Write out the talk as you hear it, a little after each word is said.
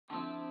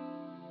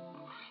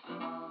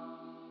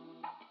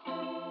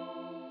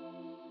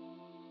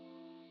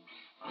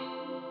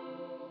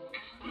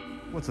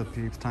What's up,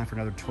 peeps? Time for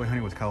another Toy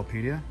Hunting with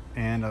Kylepedia.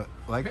 And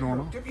like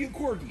normal,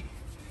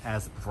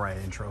 before I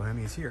intro him,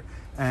 he's here.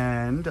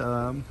 And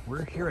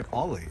we're here at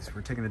Ollie's.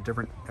 We're taking a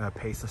different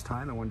pace this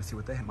time. I wanted to see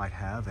what they might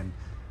have, and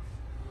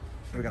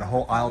we got a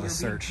whole aisle to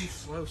search. Too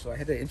slow, so I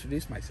had to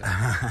introduce myself.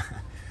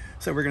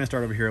 So we're going to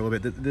start over here a little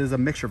bit. There's a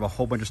mixture of a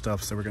whole bunch of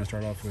stuff. So we're going to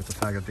start off with the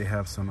fact that they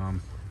have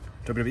some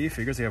WWE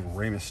figures. They have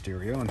Rey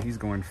Mysterio, and he's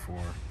going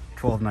for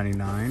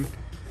 $12.99.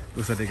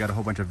 Looks like they got a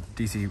whole bunch of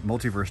DC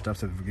Multiverse stuff.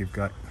 So we've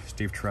got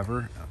Steve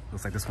Trevor.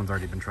 Looks like this one's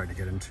already been tried to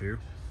get into.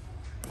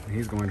 And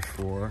he's going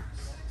for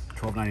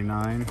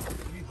 $12.99.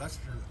 Maybe less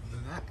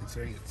than that,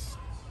 considering it's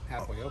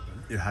halfway open.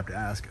 You have to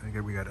ask. I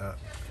think we got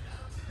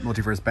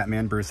Multiverse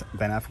Batman versus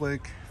Ben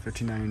Affleck,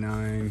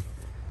 $15.99.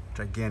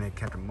 Gigantic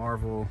Captain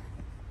Marvel.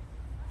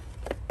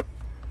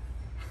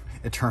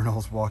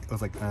 Eternals walk. It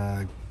was like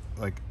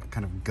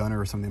kind of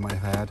Gunner or something they might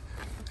have had.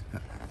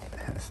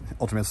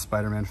 Ultimate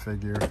Spider-Man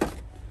figure.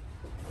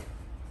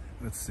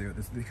 Let's see.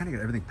 They kind of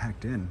got everything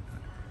packed in.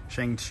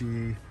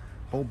 Shang-Chi,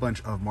 whole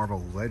bunch of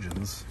Marvel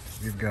Legends.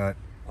 We've got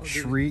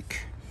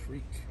Shriek.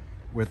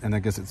 And I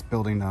guess it's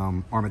building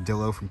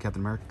Armadillo from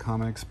Captain America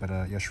comics. But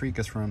yeah, Shriek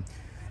is from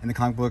in the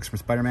comic books from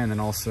Spider-Man,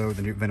 and also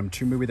the new Venom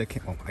 2 movie that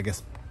came. Well, I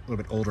guess a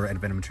little bit older and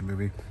Venom 2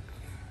 movie.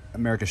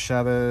 America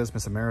Chavez,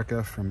 Miss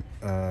America from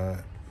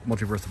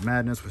Multiverse of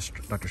Madness with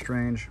Doctor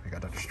Strange. We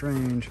got Doctor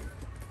Strange.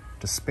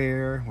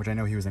 Despair, which I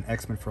know he was in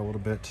X-Men for a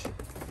little bit.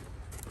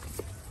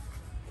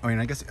 I mean,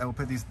 I guess I will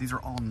put these are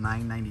all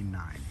 $9.99.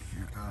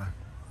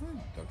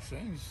 Doctor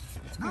Strange.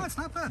 No, it's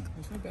not bad.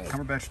 It's not bad.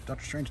 Cumberbatch,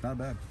 Doctor Strange, not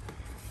bad.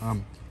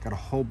 Got a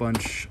whole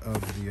bunch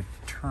of the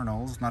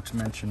Eternals, not to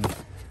mention,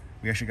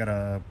 we actually got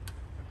I'm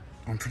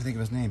trying to think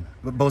of his name.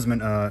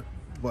 Bozeman,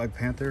 Black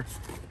Panther,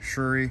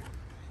 Shuri.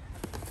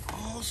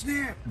 Oh,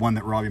 snap. One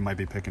that Robbie might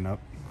be picking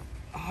up.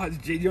 Oh, it's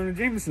J. Jonah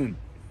Jameson.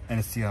 And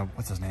it's the,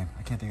 what's his name?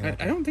 I can't think of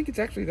it. I don't think it's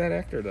actually that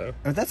actor, though.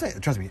 Oh, that's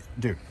it. Trust me,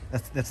 dude.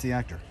 That's the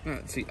actor.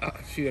 Let's see.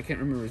 Shoot, I can't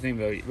remember his name,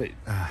 though. But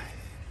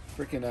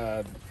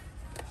freaking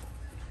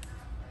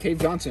Cave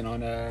Johnson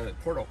on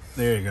Portal.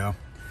 There you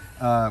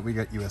go. We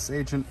got U.S.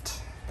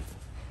 Agent.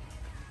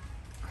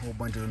 A whole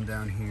bunch of them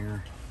down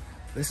here.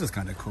 This is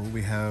kind of cool.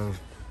 We have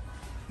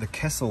the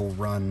Kessel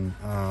Run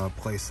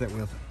playset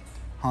with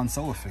Han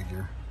Solo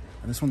figure.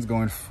 And this one's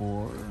going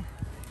for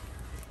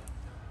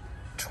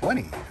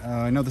 $20.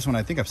 I know this one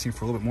I think I've seen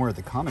for a little bit more at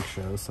the comic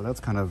show, so that's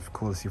kind of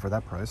cool to see for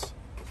that price.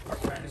 Our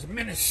man is a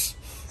menace.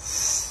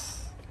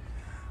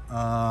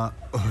 Oh,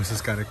 this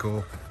is kind of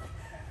cool.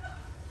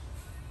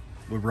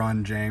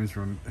 LeBron James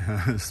from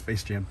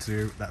Space Jam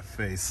 2. That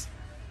face.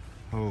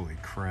 Holy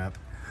crap.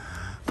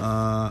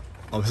 Oh,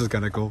 this is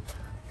kind of cool.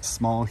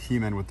 Small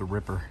He-Man with the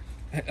Ripper.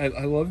 I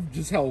love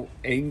just how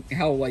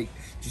like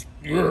just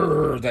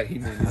that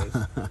He-Man is.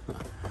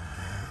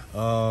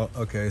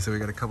 Okay, so we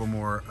got a couple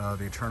more of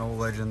the Eternal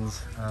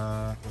Legends.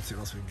 Let's see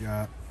what else we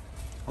got.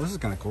 Oh, this is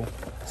kind of cool.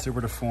 Super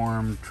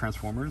Deformed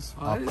Transformers.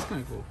 Oh, that is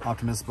kind of cool.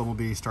 Optimus,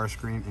 Bumblebee,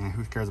 Starscream, and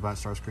who cares about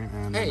Starscream?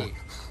 And hey,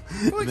 I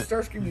feel like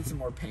Starscream needs some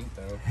more paint,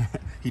 though.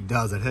 He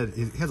does.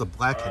 He has a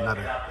black head, not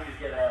a...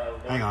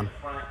 Hang on.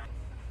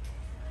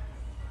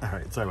 All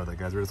right, sorry about that,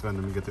 guys. We're just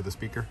letting him get through the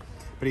speaker.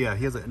 But yeah,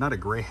 he has not a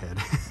gray head.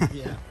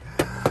 Yeah.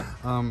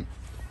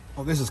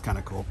 Oh, this is kind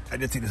of cool. I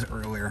did see this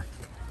earlier.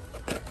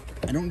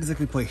 I don't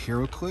exactly play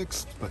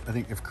HeroClix, but I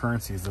think if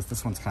currency is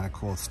this one's kind of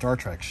cool. Star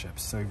Trek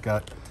ships. So you've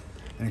got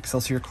an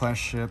Excelsior class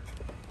ship,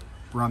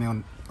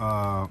 Romulan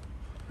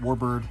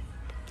Warbird,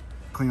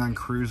 Klingon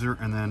cruiser,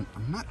 and then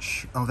I'm not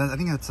sure. Oh, I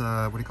think that's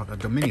what do you call it? A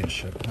Dominion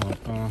ship.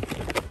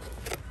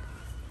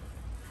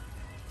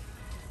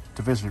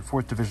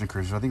 Fourth Division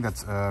cruiser. I think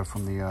that's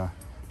from the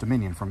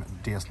Dominion from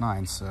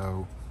DS9.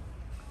 So,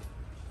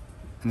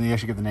 and they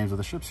actually give the names of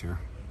the ships here.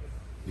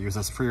 The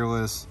USS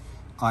Fearless,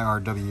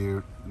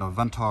 IRW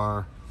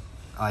Noventar,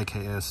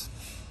 IKS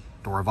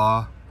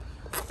Dorava.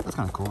 That's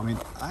kind of cool. I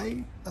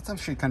mean, that's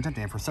actually kind of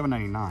tempting for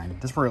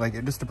 $7.99. Just for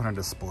just to put on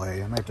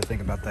display. I might have to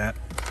think about that.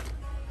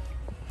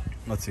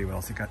 Let's see what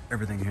else. They got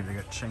everything here. They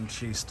got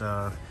Shang-Chi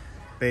stuff,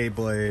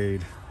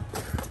 Beyblade.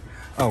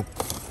 Oh,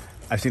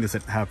 I've seen this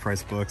at half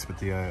price books, but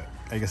the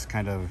I guess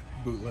kind of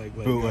bootleg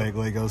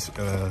Legos,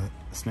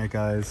 Snake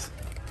Eyes,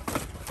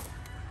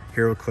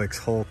 HeroClix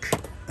Hulk.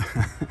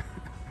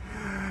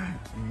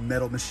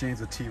 Metal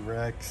machines with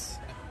T-Rex,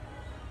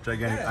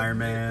 gigantic Iron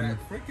Man.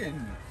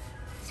 Freaking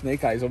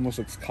Snake Eyes almost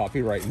looks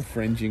copyright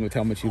infringing with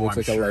how much he looks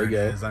like a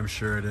Lego. I'm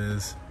sure it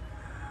is.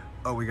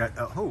 Oh, we got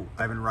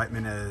Ivan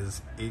Reitman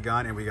as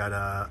Egon, and we got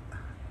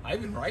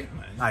Ivan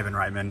Reitman. Ivan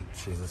Reitman.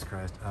 Jesus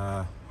Christ.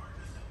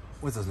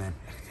 What's his name?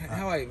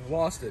 How I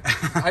lost it.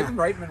 Ivan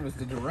Reitman was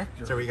the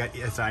director. So we got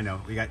I know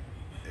we got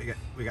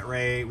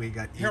Ray, we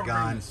got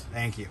Egon.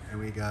 Thank you, and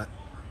we got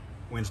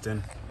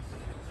Winston.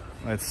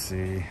 Let's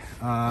see.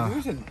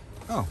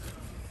 Oh,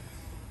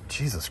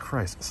 Jesus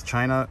Christ! It's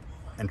China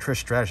and Trish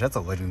Stratus. That's a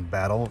legend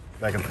battle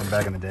from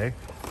back in the day.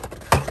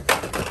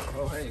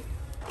 Oh hey,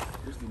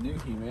 here's the new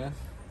He-Man.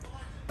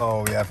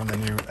 Oh yeah, from the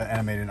new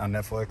animated on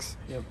Netflix.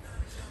 Yep.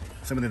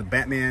 Some of the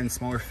Batman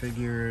smaller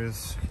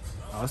figures.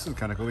 Oh, this is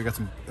kind of cool. We got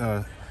some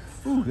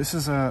Ooh, this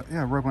is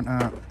yeah, Rogue One.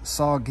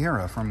 Saw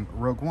Gerrera from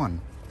Rogue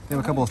One. They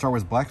have a couple of Star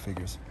Wars Black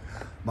figures.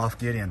 Moff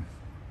Gideon,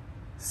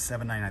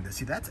 $7.99.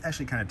 See, that's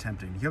actually kind of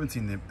tempting. You haven't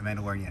seen The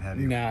Mandalorian yet, have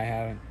you? No, I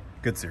haven't.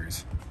 Good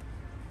series.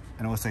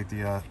 And it looks like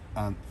the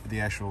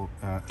actual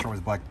Star Wars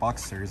Black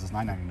Box series is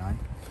 $9.99.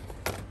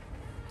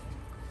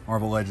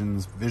 Marvel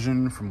Legends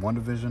Vision from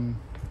WandaVision.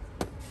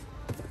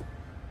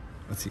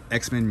 Let's see,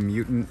 X-Men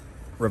Mutant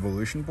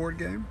Revolution board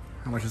game.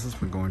 How much is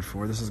this one going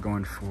for? This is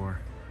going for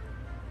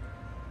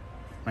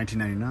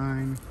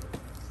 $19.99.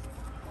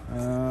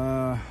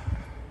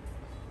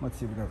 Let's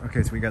see,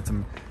 okay, so we got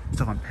some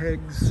stuff on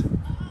pegs.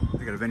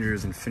 We got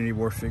Avengers Infinity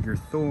War figure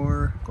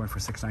Thor going for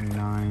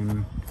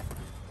 $6.99.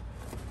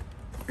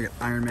 We got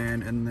Iron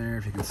Man in there,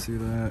 if you can see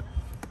that.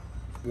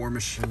 War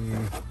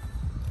Machine.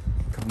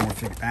 A couple more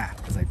figures.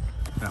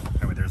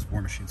 Anyway, there's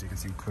War Machine so you can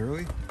see them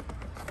clearly.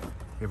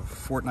 We have a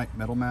Fortnite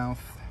Metal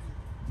Mouth.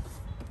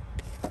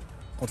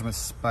 Ultimate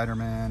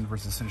Spider-Man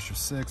versus Sinister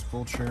Six,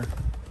 Vulture.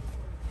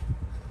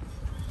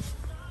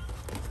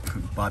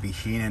 Bobby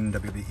Heenan,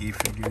 WWE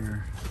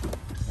figure.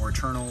 More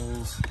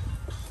Eternals.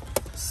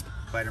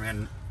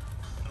 Spider-Man,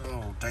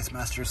 Dice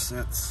Master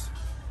sets.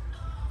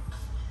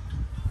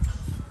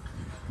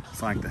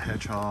 Sonic the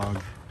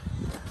Hedgehog.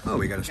 Oh,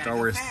 we got a Star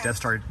Wars Death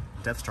Star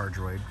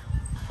droid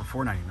for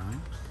 $4.99.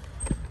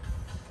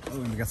 Oh,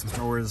 and we got some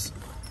Star Wars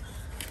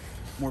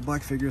more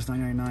black figures,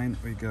 $9.99.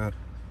 We got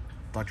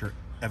Dr.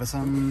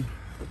 Evison.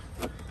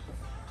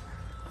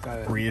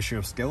 Reissue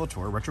of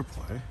Skeletor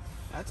Retroplay.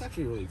 That's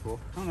actually really cool.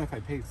 I don't know if I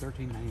paid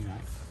 $13.99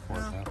 for it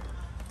though.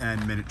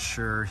 And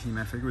miniature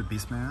He-Man figure with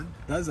Beastman.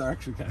 Those are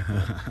actually kind of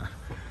cool.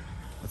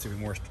 Let's see,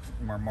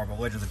 more Marvel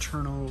Legends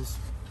Eternals.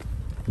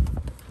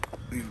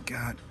 We've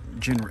got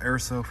Jyn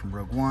Erso from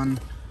Rogue One.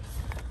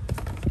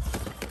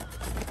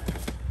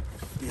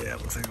 Yeah,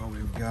 looks like all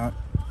we've got.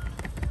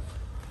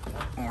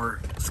 Or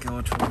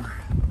Skeletor.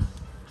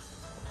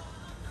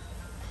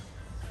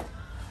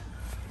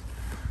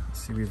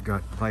 Let's see, we've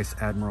got Vice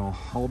Admiral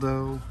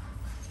Holdo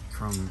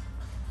from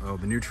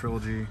the new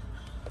trilogy.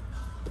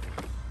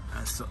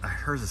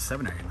 Hers is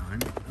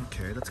 $7.99.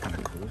 Okay, that's kind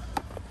of cool.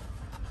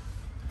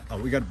 Oh,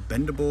 we got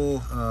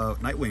bendable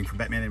Nightwing from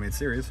Batman Animated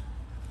Series.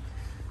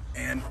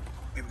 And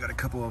we've got a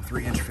couple of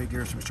 3-inch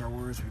figures from Star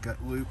Wars. We've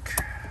got Luke.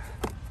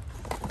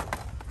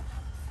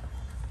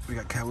 We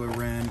got Kylo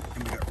Ren.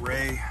 And we got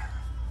Rey.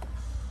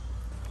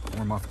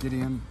 More Moff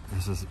Gideon.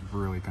 This is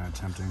really kind of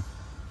tempting.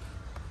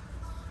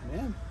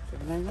 Man,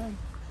 $7.99.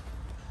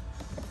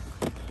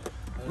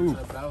 Ooh.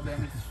 Battle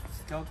damage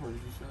Skeletor. Did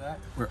you show that?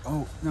 Where?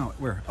 Oh, no.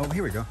 Where? Oh,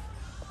 here we go.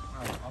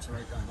 Oh, also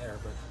right down there,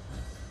 but...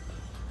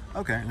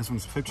 Okay, this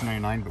one's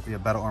 $15.99, but we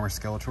have Battle Armor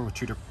Skeletor with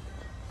two different...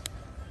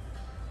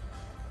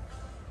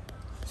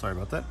 Sorry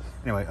about that.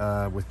 Anyway,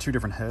 with two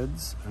different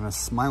heads, and a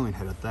smiling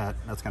head at that.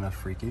 That's kind of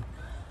freaky.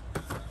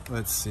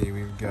 Let's see,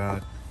 we've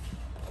got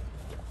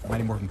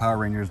Mighty Morphin Power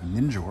Rangers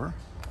Ninjor.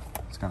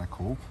 It's kind of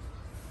cool.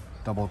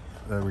 Double,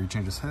 where you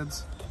change his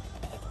heads.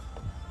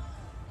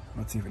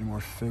 Let's see if any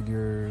more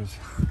figures.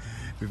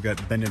 We've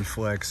got Bend and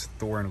Flex,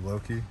 Thor and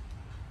Loki.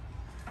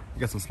 We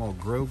got some small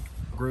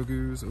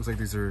Grogu's. It looks like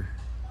these are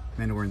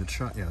Mandalorian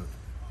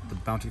the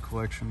Bounty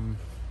Collection.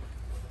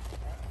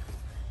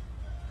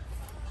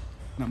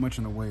 Not much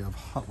in the way of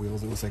Hot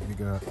Wheels. It looks like we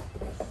got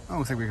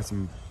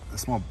a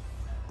small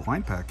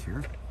blind pack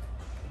here.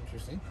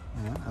 Interesting.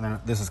 Yeah, and then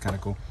this is kind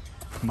of cool.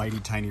 Mighty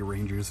Tiny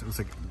Rangers. It looks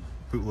like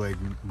bootleg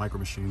Micro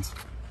Machines.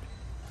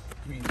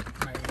 You mean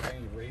Mighty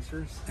Tiny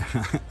Racers?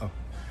 Oh.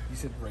 You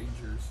said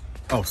Rangers.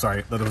 Oh,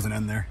 sorry, that was an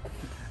N there.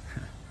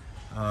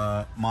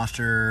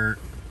 Monster.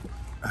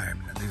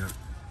 These are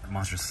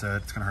monster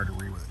set. It's kind of hard to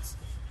read with it.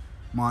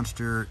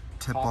 Monster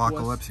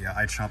Tipocalypse. Yeah,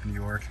 I Chomp New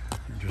York.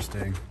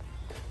 Interesting.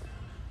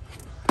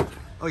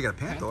 Oh, you got a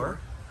Panther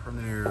from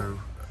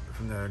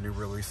the new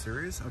release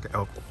series. Okay.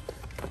 Oh,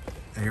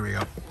 and here we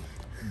go.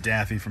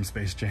 Daffy from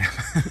Space Jam.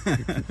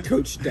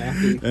 Coach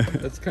Daffy.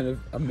 That's kind of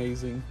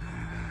amazing.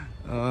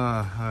 All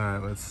right.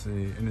 Let's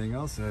see. Anything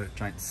else? A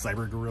giant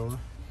cyber gorilla.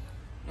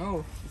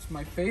 Oh, it's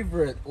my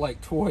favorite,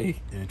 toy.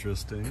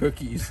 Interesting.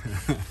 Cookies.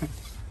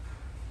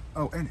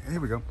 Oh, and here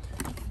we go.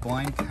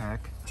 Blind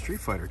Pack Street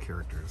Fighter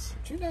characters.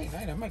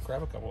 $2.99. I might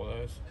grab a couple of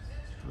those.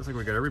 Looks like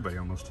we got everybody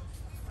almost.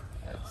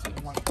 Let's see.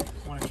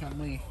 One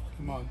Chun-Li.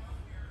 Come on.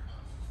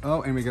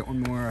 Oh, and we got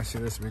one more. I see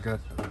this. We got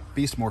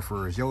Beast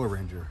Morphers, Yellow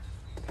Ranger.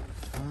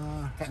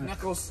 Cat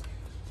Knuckles.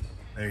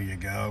 There you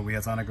go. We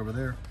got Sonic over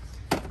there.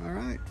 All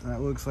right.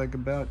 That looks like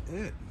about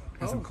it.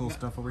 Got some cool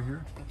stuff over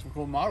here. Got some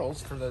cool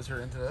models for those who are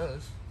into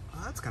those.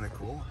 Oh, that's kind of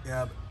cool.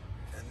 Yeah.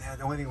 And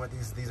the only thing about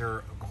these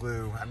are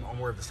glue. I'm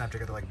more of the snap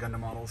together like Gundam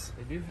models.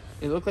 They do.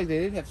 It looked like they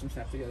did have some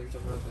snap togethers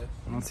over there.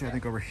 Let's see. I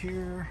think over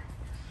here.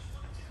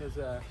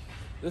 Because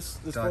this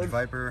Dodge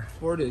Viper.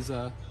 Ford is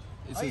a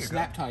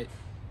snap tight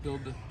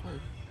build to play.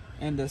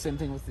 And the same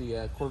thing with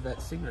the Corvette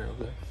Stingray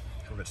over there.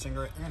 Corvette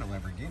Stingray and a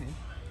Lamborghini.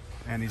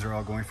 And these are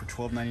all going for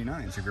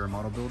 $12.99. So if you're a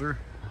model builder,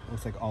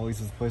 looks like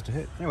Ollie's is the place to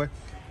hit. Anyway,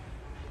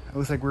 it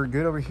looks like we're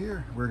good over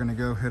here. We're gonna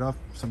go hit off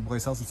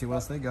someplace else and see what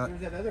else they got.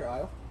 There's that other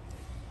aisle.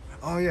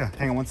 Oh yeah,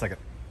 hang on one second.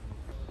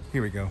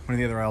 Here we go. One of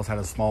the other aisles had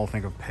a small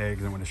thing of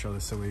pegs. I want to show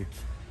this. So we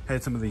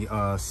had some of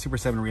the Super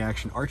 7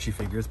 Reaction Archie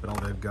figures, but all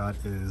they've got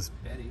is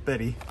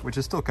Betty, which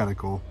is still kind of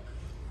cool.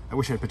 I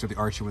wish I had pictured the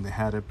Archie when they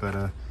had it, but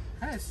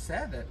Kind of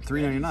sad that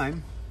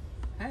 $3.99.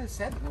 Kind of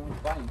sad that no one's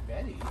buying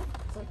Betty.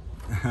 It's like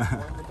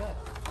one of the best.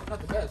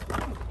 Not the best, but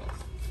one of the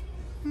best.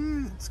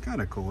 It's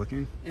kind of cool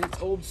looking. And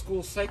it's old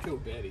school Psycho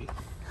Betty.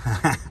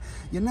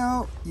 You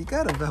know, you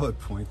got a valid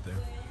point there.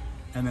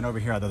 And then over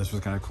here, I thought this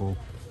was kind of cool.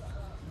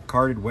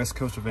 Carded West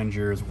Coast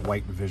Avengers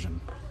White Vision.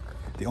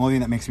 The only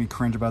thing that makes me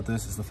cringe about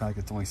this is the fact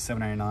that it's only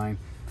 $7.99.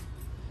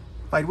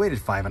 If I'd waited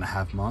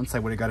 5.5 months, I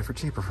would have got it for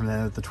cheaper from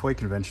the toy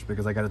convention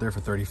because I got it there for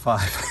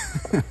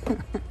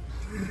 $35.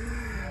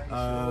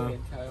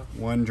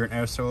 One Jordan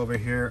Airstyle over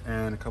here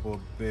and a couple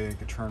of big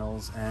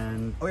Eternals.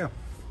 And, oh yeah,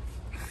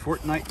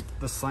 Fortnite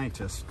the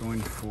Scientist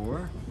going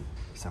for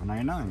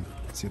 $7.99.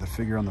 See the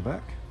figure on the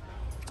back?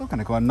 Still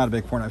kind of cool. I'm not a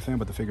big Fortnite fan,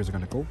 but the figures are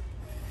kind of cool.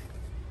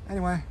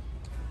 Anyway,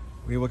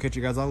 we will catch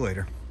you guys all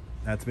later.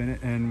 That's been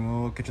it,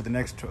 and we'll catch you at the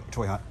next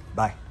Toy Hunt.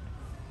 Bye.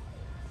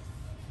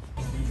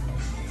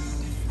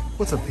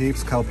 What's up,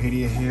 peeps?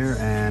 Calpedia here,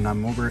 and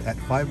I'm over at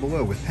Five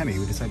Below with Pemmy.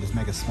 We decided to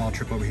make a small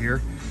trip over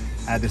here,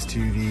 add this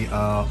to the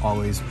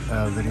Ollie's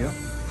video,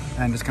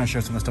 and just kind of show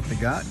some of the stuff they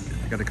got.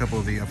 I got a couple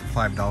of the for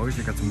 $5.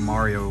 We got some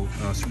Mario,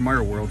 Super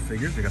Mario World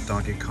figures. We got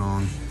Donkey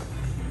Kong,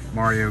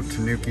 Mario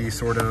Tanuki,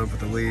 sort of,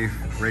 with the leaf,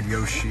 Red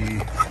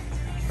Yoshi.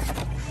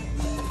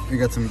 We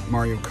got some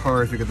Mario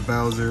Kart. We got the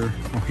Bowser.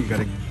 We got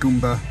a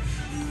Goomba.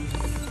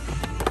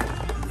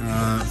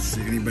 Let's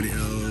see, anybody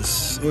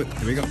else? Oh,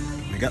 here we go.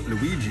 We got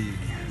Luigi.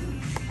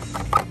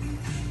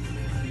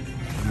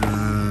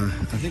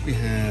 I think we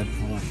had,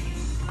 hold on.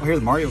 Oh,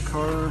 here's Mario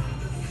Kart.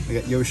 We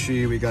got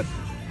Yoshi. We got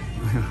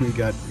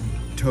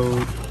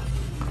Toad.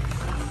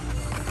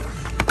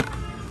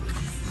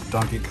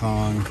 Donkey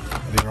Kong.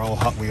 These are all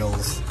Hot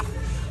Wheels.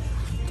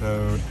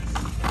 Toad.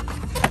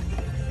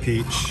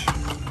 Peach.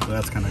 So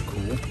that's kind of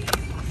cool.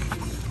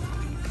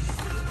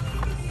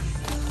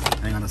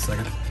 Hang on a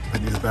second.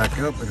 Put these back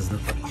up because they're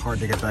hard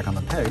to get back on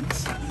the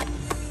pegs.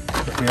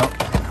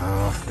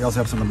 We also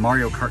have some of the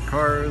Mario Kart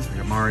cars. We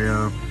got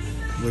Mario,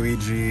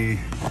 Luigi.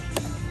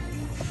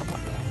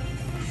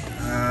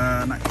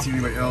 Not seeing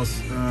anybody else.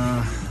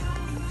 Yeah,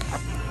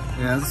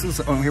 this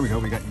is. Oh, here we go.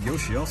 We got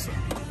Yoshi also.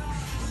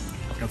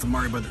 Got some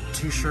Mario Brothers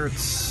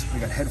t-shirts. We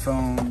got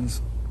headphones,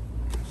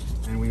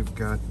 and we've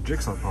got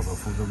Jigsaw puzzle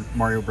for the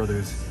Mario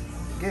Brothers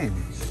game.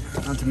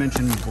 Not to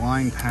mention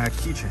blind pack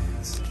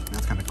keychains.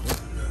 That's kind of cool.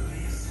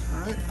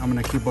 All right, I'm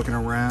gonna keep looking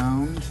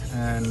around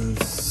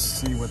and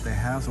see what they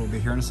have. So we'll be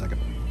here in a second.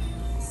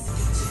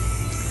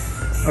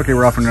 Okay,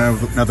 we're off on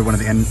another one of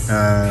the end,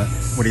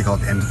 what do you call it,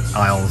 the end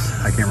aisles?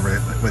 I can't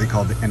remember what they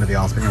call the end of the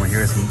aisles, but anyway,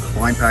 here's some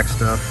blind pack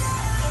stuff.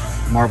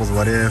 Marvel's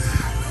What If,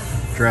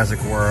 Jurassic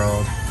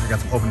World. We got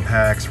some open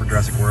packs for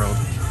Jurassic World.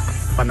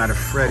 Five Nights at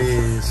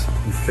Freddy's,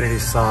 Infinity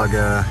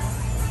Saga,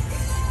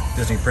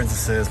 Disney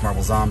Princesses,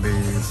 Marvel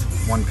Zombies,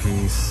 One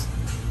Piece,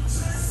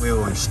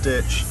 Lilo and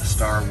Stitch,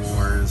 Star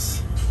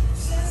Wars,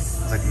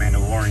 like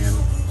Mandalorian,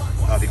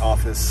 The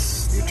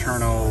Office, The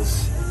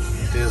Eternals,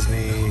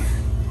 Disney.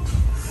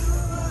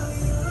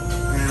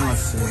 And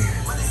let's see.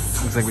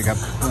 Looks like we got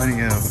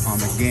plenty of on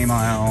the game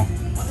aisle.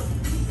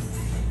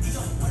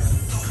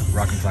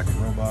 Rock and Tackle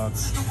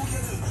Robots.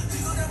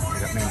 We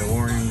got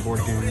Mandalorian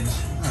board games.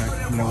 Alright,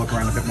 I'm gonna look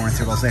around a bit more and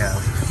see what else they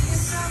have.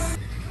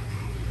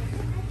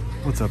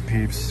 What's up,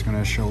 peeps?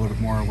 Gonna show a little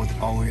bit more what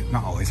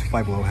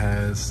Five Below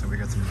has. So we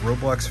got some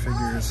Roblox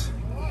figures,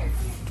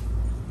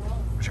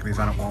 which can be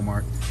found at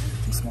Walmart.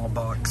 Some small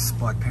box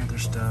Black Panther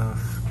stuff,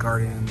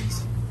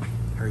 Guardians,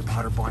 Harry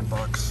Potter blind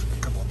box,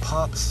 a couple of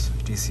Pops,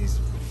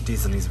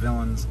 Disney's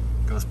Villains,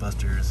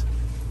 Ghostbusters,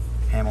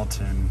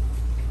 Hamilton,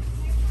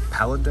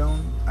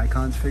 Paladone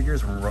Icons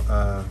figures from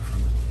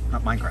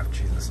not Minecraft,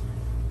 Jesus.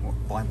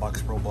 Blind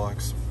box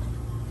Roblox,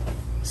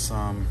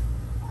 some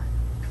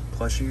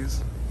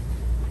plushies,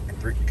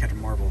 and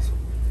Captain Marvel's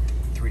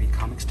 3D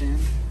comic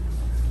stand.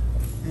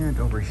 And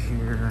over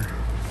here,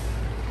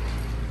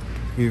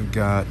 you've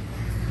got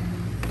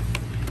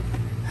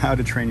How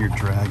to Train Your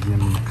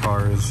Dragon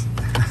cars,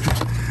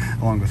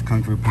 along with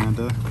Kung Fu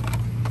Panda.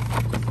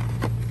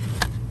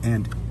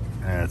 And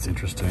that's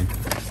interesting.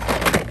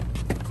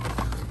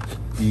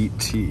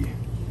 E.T.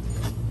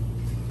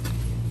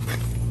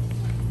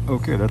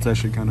 Okay, that's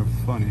actually kind of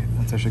funny.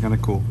 That's actually kind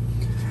of cool.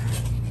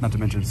 Not to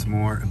mention some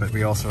more, but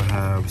we also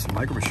have some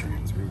micro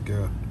machines. We've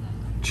got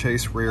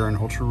Chase Rare and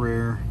Ultra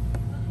Rare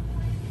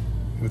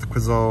with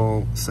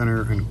Quizal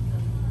Center and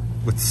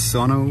with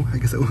Sono, I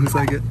guess it looks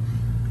like it.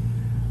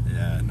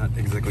 Yeah, not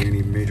exactly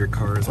any major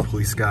cars.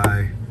 Police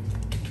Guy,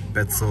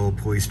 Betzel,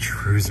 Police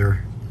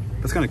Cruiser.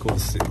 That's kind of cool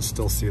to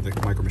still see the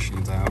micro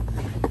machines out.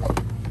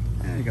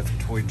 And you got some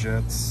toy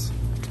jets.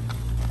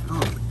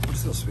 Oh,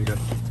 what's this? We got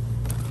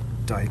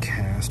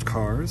die-cast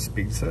cars,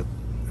 speed set.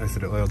 I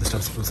said all this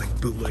stuff looks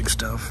like bootleg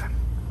stuff.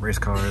 Race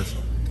cars.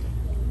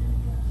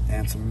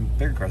 And some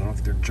bigger cars. I don't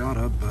think they're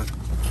Jada, but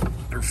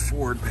they're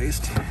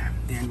Ford-based.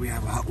 And we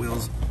have a Hot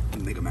Wheels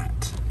Mega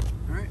Mat.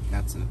 Alright,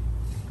 that's it.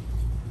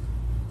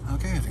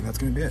 Okay, I think that's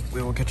gonna be it.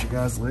 We will catch you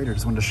guys later.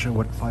 Just wanted to show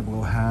what Five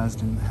Below has.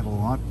 Didn't have a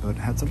lot, but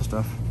had some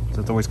stuff.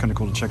 So it's always kind of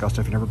cool to check out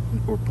stuff you never,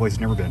 or places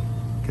you've never been.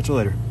 Catch you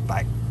later.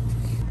 Bye.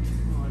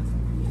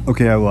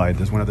 Okay, I lied.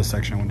 There's one other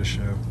section I wanted to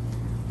show.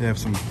 They have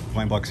some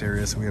blind box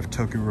areas. So we have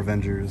Toku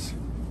Revengers.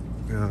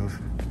 We have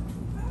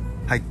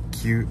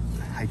Haikyuu.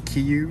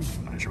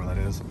 I'm not sure what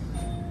that is.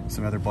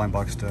 Some other blind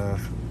box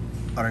stuff.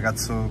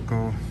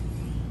 Arigatsoko.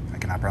 I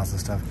cannot pronounce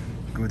this stuff.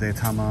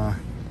 Gudetama.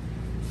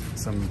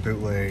 Some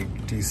bootleg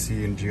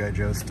DC and G.I.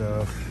 Joe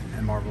stuff.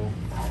 And Marvel.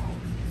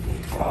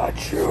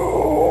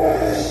 Pikachu!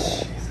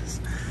 Jesus.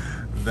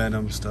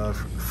 Venom stuff.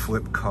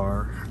 Flip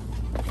Car.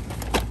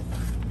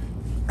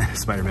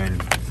 Spider-Man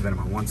and Venom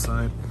on one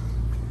side.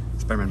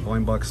 Spider-Man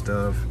blind box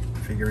stuff.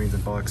 Figurines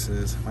and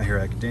boxes. My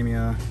Hero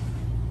Academia.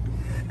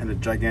 And a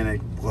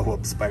gigantic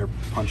blow-up spider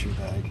punching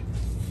bag.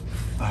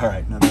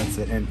 Alright, now that's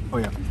it. And, oh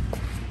yeah.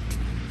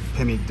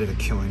 Pemmy did a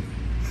killing.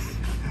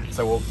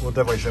 So we'll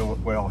definitely show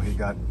what all he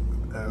got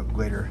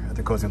later at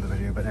the closing of the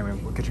video. But anyway,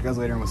 we'll catch you guys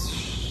later and we'll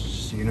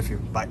see you in a few.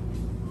 Bye.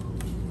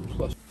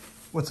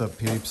 What's up,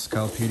 peeps?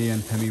 Kyle PD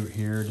and Pemmy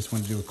here. Just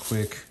wanted to do a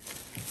quick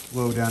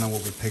lowdown on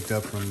what we picked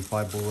up from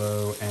Five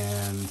Below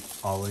and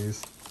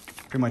Ollie's.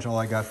 Pretty much all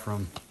I got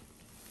from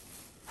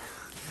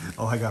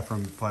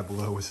Five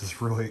Below was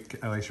this really,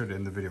 I showed it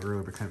in the video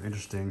earlier, but kind of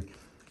interesting,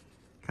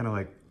 kind of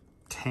like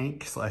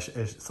tank slash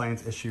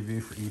science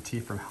SUV for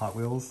ET from Hot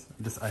Wheels.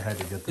 I had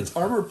to get this. It's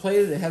armor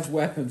plated, it has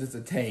weapons, it's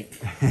a tank.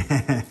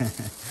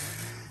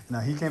 Now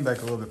he came back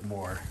a little bit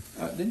more.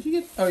 Didn't you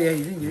get, oh yeah,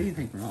 you didn't get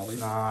anything from Ollie.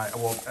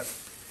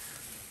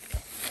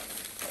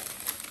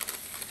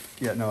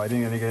 Yeah, no, I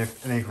didn't get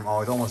anything from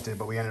Ollie's. Almost did,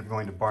 but we ended up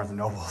going to Barnes &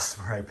 Noble's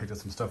where I picked up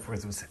some stuff where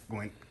it was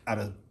going out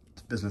of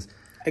business.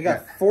 I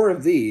got 4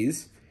 of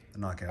these. The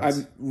knockouts.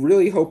 I'm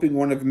really hoping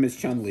one of them is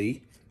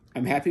Chun-Li.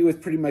 I'm happy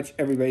with pretty much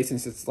everybody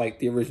since it's like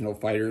the original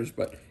fighters,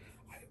 but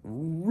I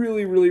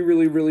really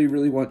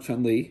want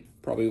Chun-Li.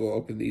 Probably will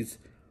open these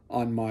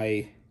on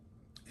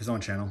his own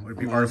channel. It would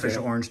be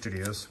Artificial Orange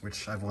Studios,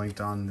 which I've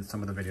linked on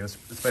some of the videos,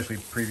 especially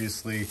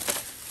previously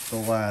the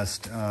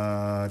last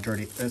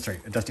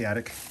Dusty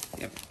Attic.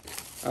 Yep.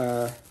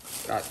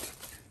 Got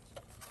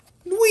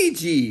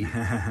Luigi.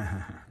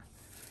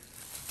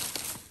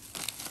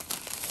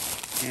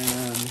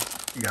 And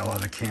you got a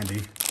lot of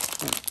candy.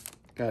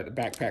 Got a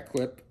backpack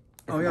clip.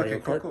 Oh yeah, okay,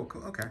 cool,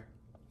 okay.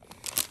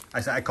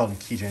 I called them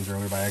keychains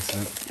earlier by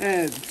accident.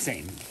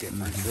 Same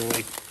difference,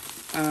 really.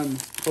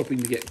 Hoping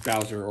to get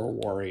Bowser or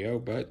Wario,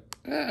 but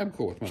I'm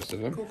cool with most of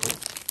them. Cool.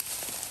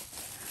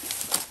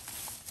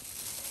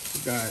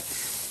 Got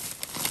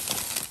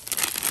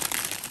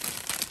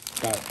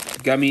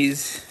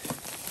gummies.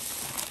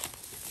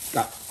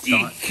 Got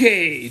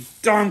DK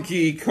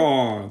Donkey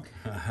Kong.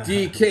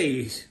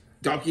 DK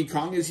Donkey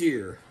Kong is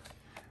here.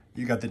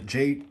 You got the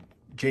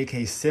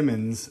J.K.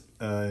 Simmons,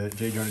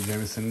 J. Jonah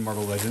Jameson,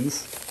 Marvel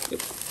Legends.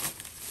 Yep.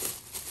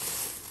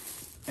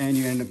 And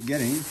you end up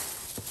getting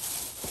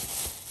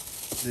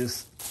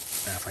this,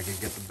 if I can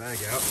get the bag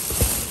out.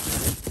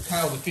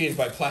 Kyle defeated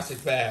by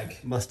plastic bag.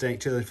 Mustang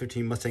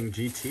 2015 Mustang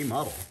GT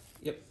model.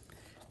 Yep.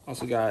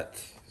 Also got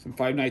some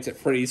Five Nights at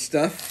Freddy's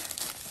stuff.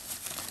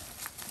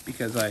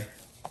 Because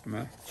I'm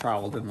a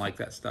child and like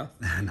that stuff.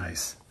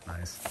 Nice.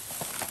 Let's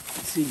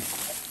see.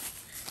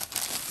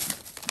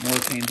 More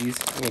candies.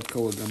 I love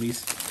cola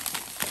gummies.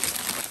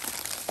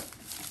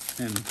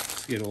 And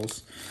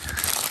Skittles.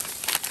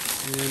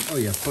 And, oh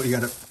yeah, you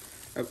got it.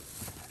 Oh,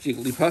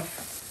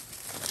 Jigglypuff.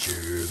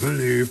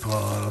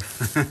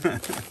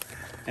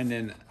 And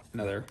then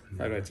another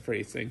Five Nights at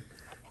Freddy's thing.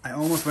 I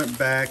almost went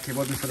back. It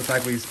wasn't for the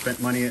fact we spent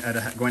money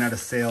at going out of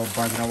sale.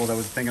 Barnes & Noble. I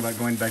was thinking about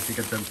going back to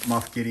get the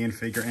Moff Gideon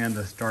figure and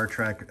the Star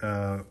Trek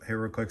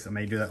Hero Clicks. I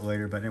may do that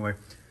later, but anyway.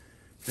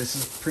 This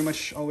is pretty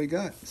much all we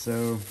got.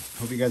 So,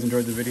 hope you guys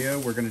enjoyed the video.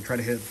 We're going to try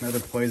to hit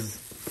other places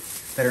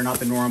that are not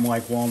the norm,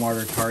 like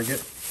Walmart or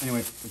Target.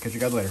 Anyway, we'll catch you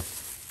guys later.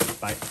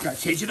 Bye. Gotta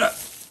change it up.